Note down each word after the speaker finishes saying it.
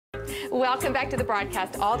Welcome back to the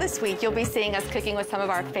broadcast. All this week, you'll be seeing us cooking with some of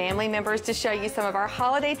our family members to show you some of our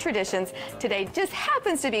holiday traditions. Today just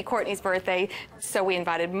happens to be Courtney's birthday, so we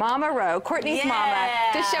invited Mama Ro, Courtney's mama,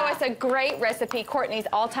 to show us a great recipe, Courtney's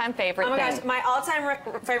all-time favorite thing. Oh my gosh, my all-time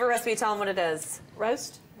favorite recipe, tell them what it is.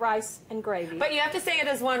 Roast, rice, and gravy. But you have to say it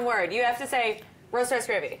as one word. You have to say roast rice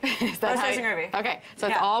gravy. Roast rice and gravy. Okay, so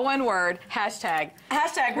it's all one word, hashtag.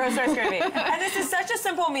 Hashtag roast rice gravy. And this is such a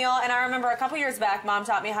simple meal, and I remember a couple years back, Mom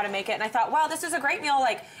taught me how to make it, and I thought, wow, this is a great meal,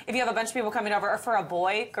 like, if you have a bunch of people coming over, or for a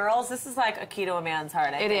boy, girls, this is like a key to a man's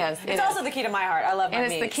heart, I think. It is. It's also the key to my heart. I love my meat.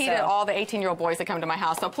 And it's the key to all the 18-year-old boys that come to my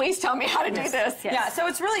house, so please tell me how to do this. Yes. Yeah, so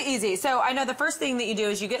it's really easy. So I know the first thing that you do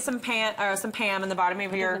is you get some Pam in the bottom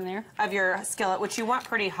of your skillet, which you want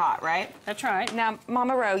pretty hot, right? That's right. Now,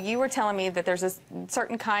 Mama Ro, you were telling me that there's a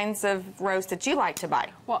certain kinds of roast that you like to buy.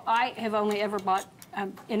 Well, I have only ever bought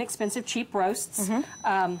inexpensive, cheap roasts.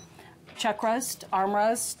 Chuck roast, arm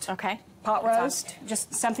roast, pot roast,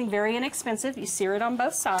 just something very inexpensive. You sear it on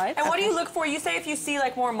both sides. And what do you look for? You say if you see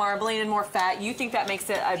like more marbling and more fat, you think that makes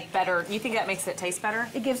it you think that makes it taste better?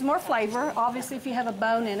 It gives more flavor. Obviously, if you have a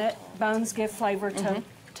bone in it, bones give flavor to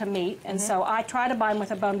meat, and so I try to buy them with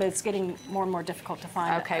a bone, but it's getting more and more difficult to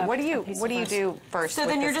find. Okay, what do you do first? So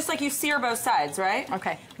then you're just like you sear both sides, right?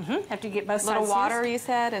 Okay. Have to get both sides. Little water, you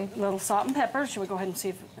said, and little salt and pepper. Should we go ahead and see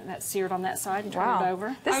if that's seared on that side and turn it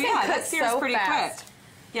over? This thing cooks sears so pretty fast. quick.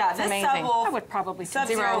 Yeah, this I would probably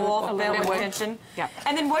Sub-Zero Wolf a little with tension. Yeah.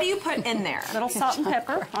 And then what do you put in there? Little salt and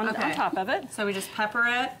pepper on top of it. So we just pepper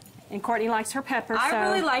it. And Courtney likes her pepper. I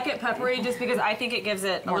really like it peppery just because I think it gives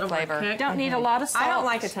it a little flavor. More kick. Don't need a lot of salt. I don't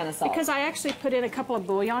like a ton of salt. Because I actually put in a couple of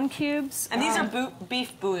bouillon cubes. And these are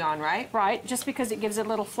beef bouillon, right? Right, just because it gives it a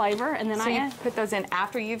little flavor. And then you put those in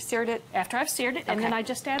after you've seared it? After I've seared it, and then I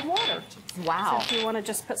just add water. Wow. So if you want to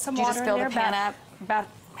just put some water in there, the pan about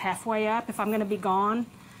halfway up if I'm going to be gone.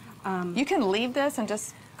 You can leave this and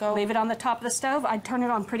just leave it on the top of the stove. I'd turn it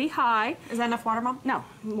on pretty high. Is that enough water, Mom? No,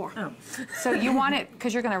 more. Oh. So you want it,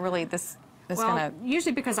 because you're going to really,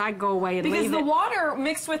 usually because I go away and leave it. Because the water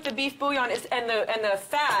mixed with the beef bouillon and the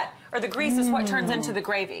fat or the grease is what turns into the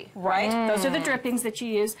gravy, right? Those are the drippings that you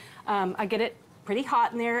use. I get it pretty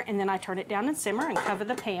hot in there, and then I turn it down and simmer and cover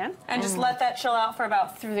the pan. And just let that chill out for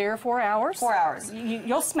about 3 or 4 hours. 4 hours.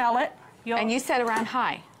 You'll smell it. And you said around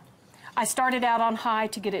high. I started out on high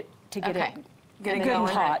to get it good and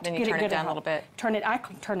hot. Then you turn it down a little bit. I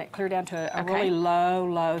turn it clear down to a really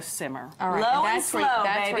low simmer. All right. Low and slow,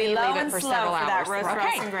 that's where you leave it for several hours. That roast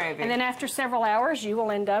rice and gravy. And then after several hours, you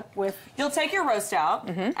will end up with... You'll take your roast out,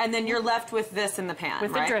 and then you're left with this in the pan,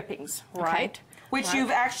 with the drippings, right? Which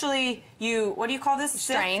you've actually, what do you call this?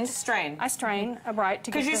 Strained. Strain. I strain, right.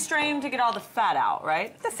 Because you strain to get all the fat out,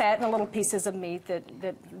 right? The fat and the little pieces of meat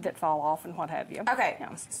that fall off and what have you. Okay,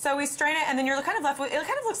 so we strain it, and then you're kind of left with, it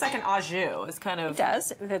kind of looks like an au jus. It's kind of... It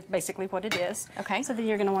does. That's basically what it is. Okay. So then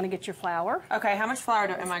you're going to want to get your flour. Okay, how much flour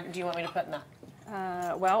do you want me to put in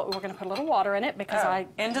that? Well, we're going to put a little water in it because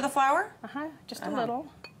Into the flour? Just a little.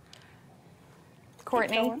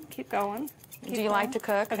 Courtney? Keep going. Do you like to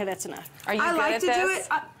cook? Okay, that's enough. Are you good at this? I like to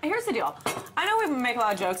do it. Here's the deal. I know we make a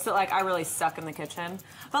lot of jokes that like I really suck in the kitchen,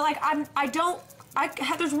 but like I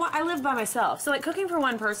live by myself, so like cooking for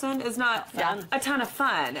one person is not a ton of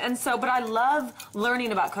fun. And so, but I love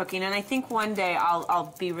learning about cooking, and I think one day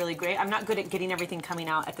I'll be really great. I'm not good at getting everything coming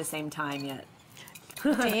out at the same time yet.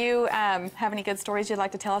 Do you have any good stories you'd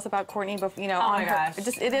like to tell us about Courtney? But you know, oh my gosh,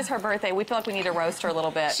 it is her birthday. We feel like we need to roast her a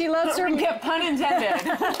little bit. She loves her meat. Pun intended.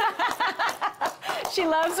 She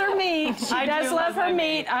loves her meat. She does love her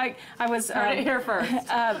meat. I was heard it here first.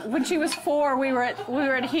 When she was 4, we were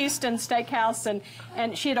at Houston Steakhouse,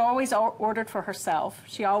 and she had always ordered for herself.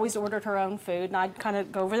 She always ordered her own food, and I'd kind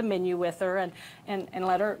of go over the menu with her and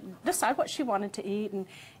let her decide what she wanted to eat.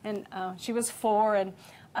 And she was 4, and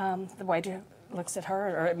the waiter looks at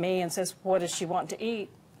her or at me and says, "What does she want to eat?"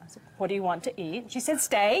 I said, "What do you want to eat?" She said,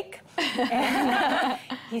 "Steak." And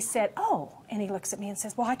he said, "Oh," and he looks at me and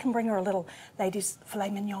says, "Well, I can bring her a little lady's filet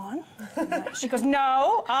mignon." She goes,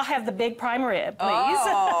 "No, I'll have the big prime rib, please."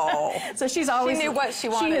 Oh. So she's always... She knew what she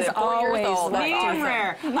wanted. She is always medium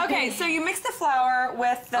rare. Okay, so you mix the flour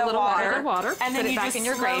with the water. And then put it you back just in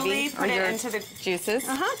your gravy, put it into the juices.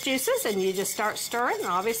 Juices, and you just start stirring. And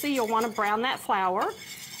obviously, you'll want to brown that flour.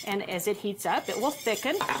 And as it heats up, it will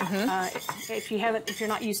thicken. If you're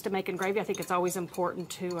not used to making gravy, I think it's always important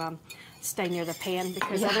to stay near the pan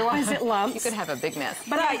because otherwise it lumps. You could have a big mess.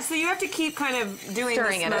 But so you have to keep kind of doing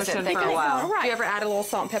stirring this it motion for a while. Do you ever add a little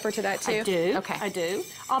salt and pepper to that too? I do. Okay. I do.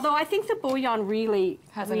 Although I think the bouillon really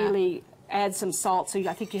adds some salt, so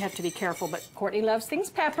I think you have to be careful. But Courtney loves things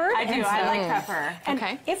peppered. I do. I like pepper.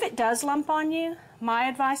 And if it does lump on you, my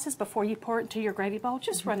advice is before you pour it into your gravy bowl,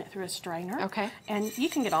 just run it through a strainer. Okay. And you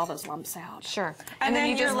can get all those lumps out. Sure. And then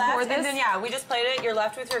you you're just left, pour this? and then we just played it. You're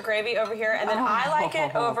left with your gravy over here, and then I like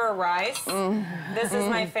it over rice. This is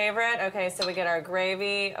my favorite. Okay, so we get our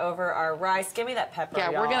gravy over our rice. Give me that pepper. Yeah,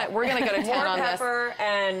 we're gonna go to town on this. More pepper,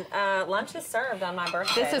 and lunch is served on my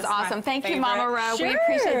birthday. This is awesome. Thank you, favorite. Mama Ro. Sure. We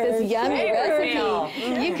appreciate this yummy Favorite meal.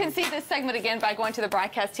 recipe. You can see this segment again by going to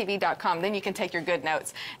thebroadcasttv.com. Then you can take your good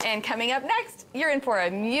notes. And coming up next, you're in for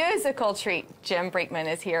a musical treat. Jim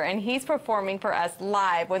Brinkman is here, and he's performing for us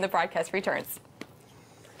live when the broadcast returns.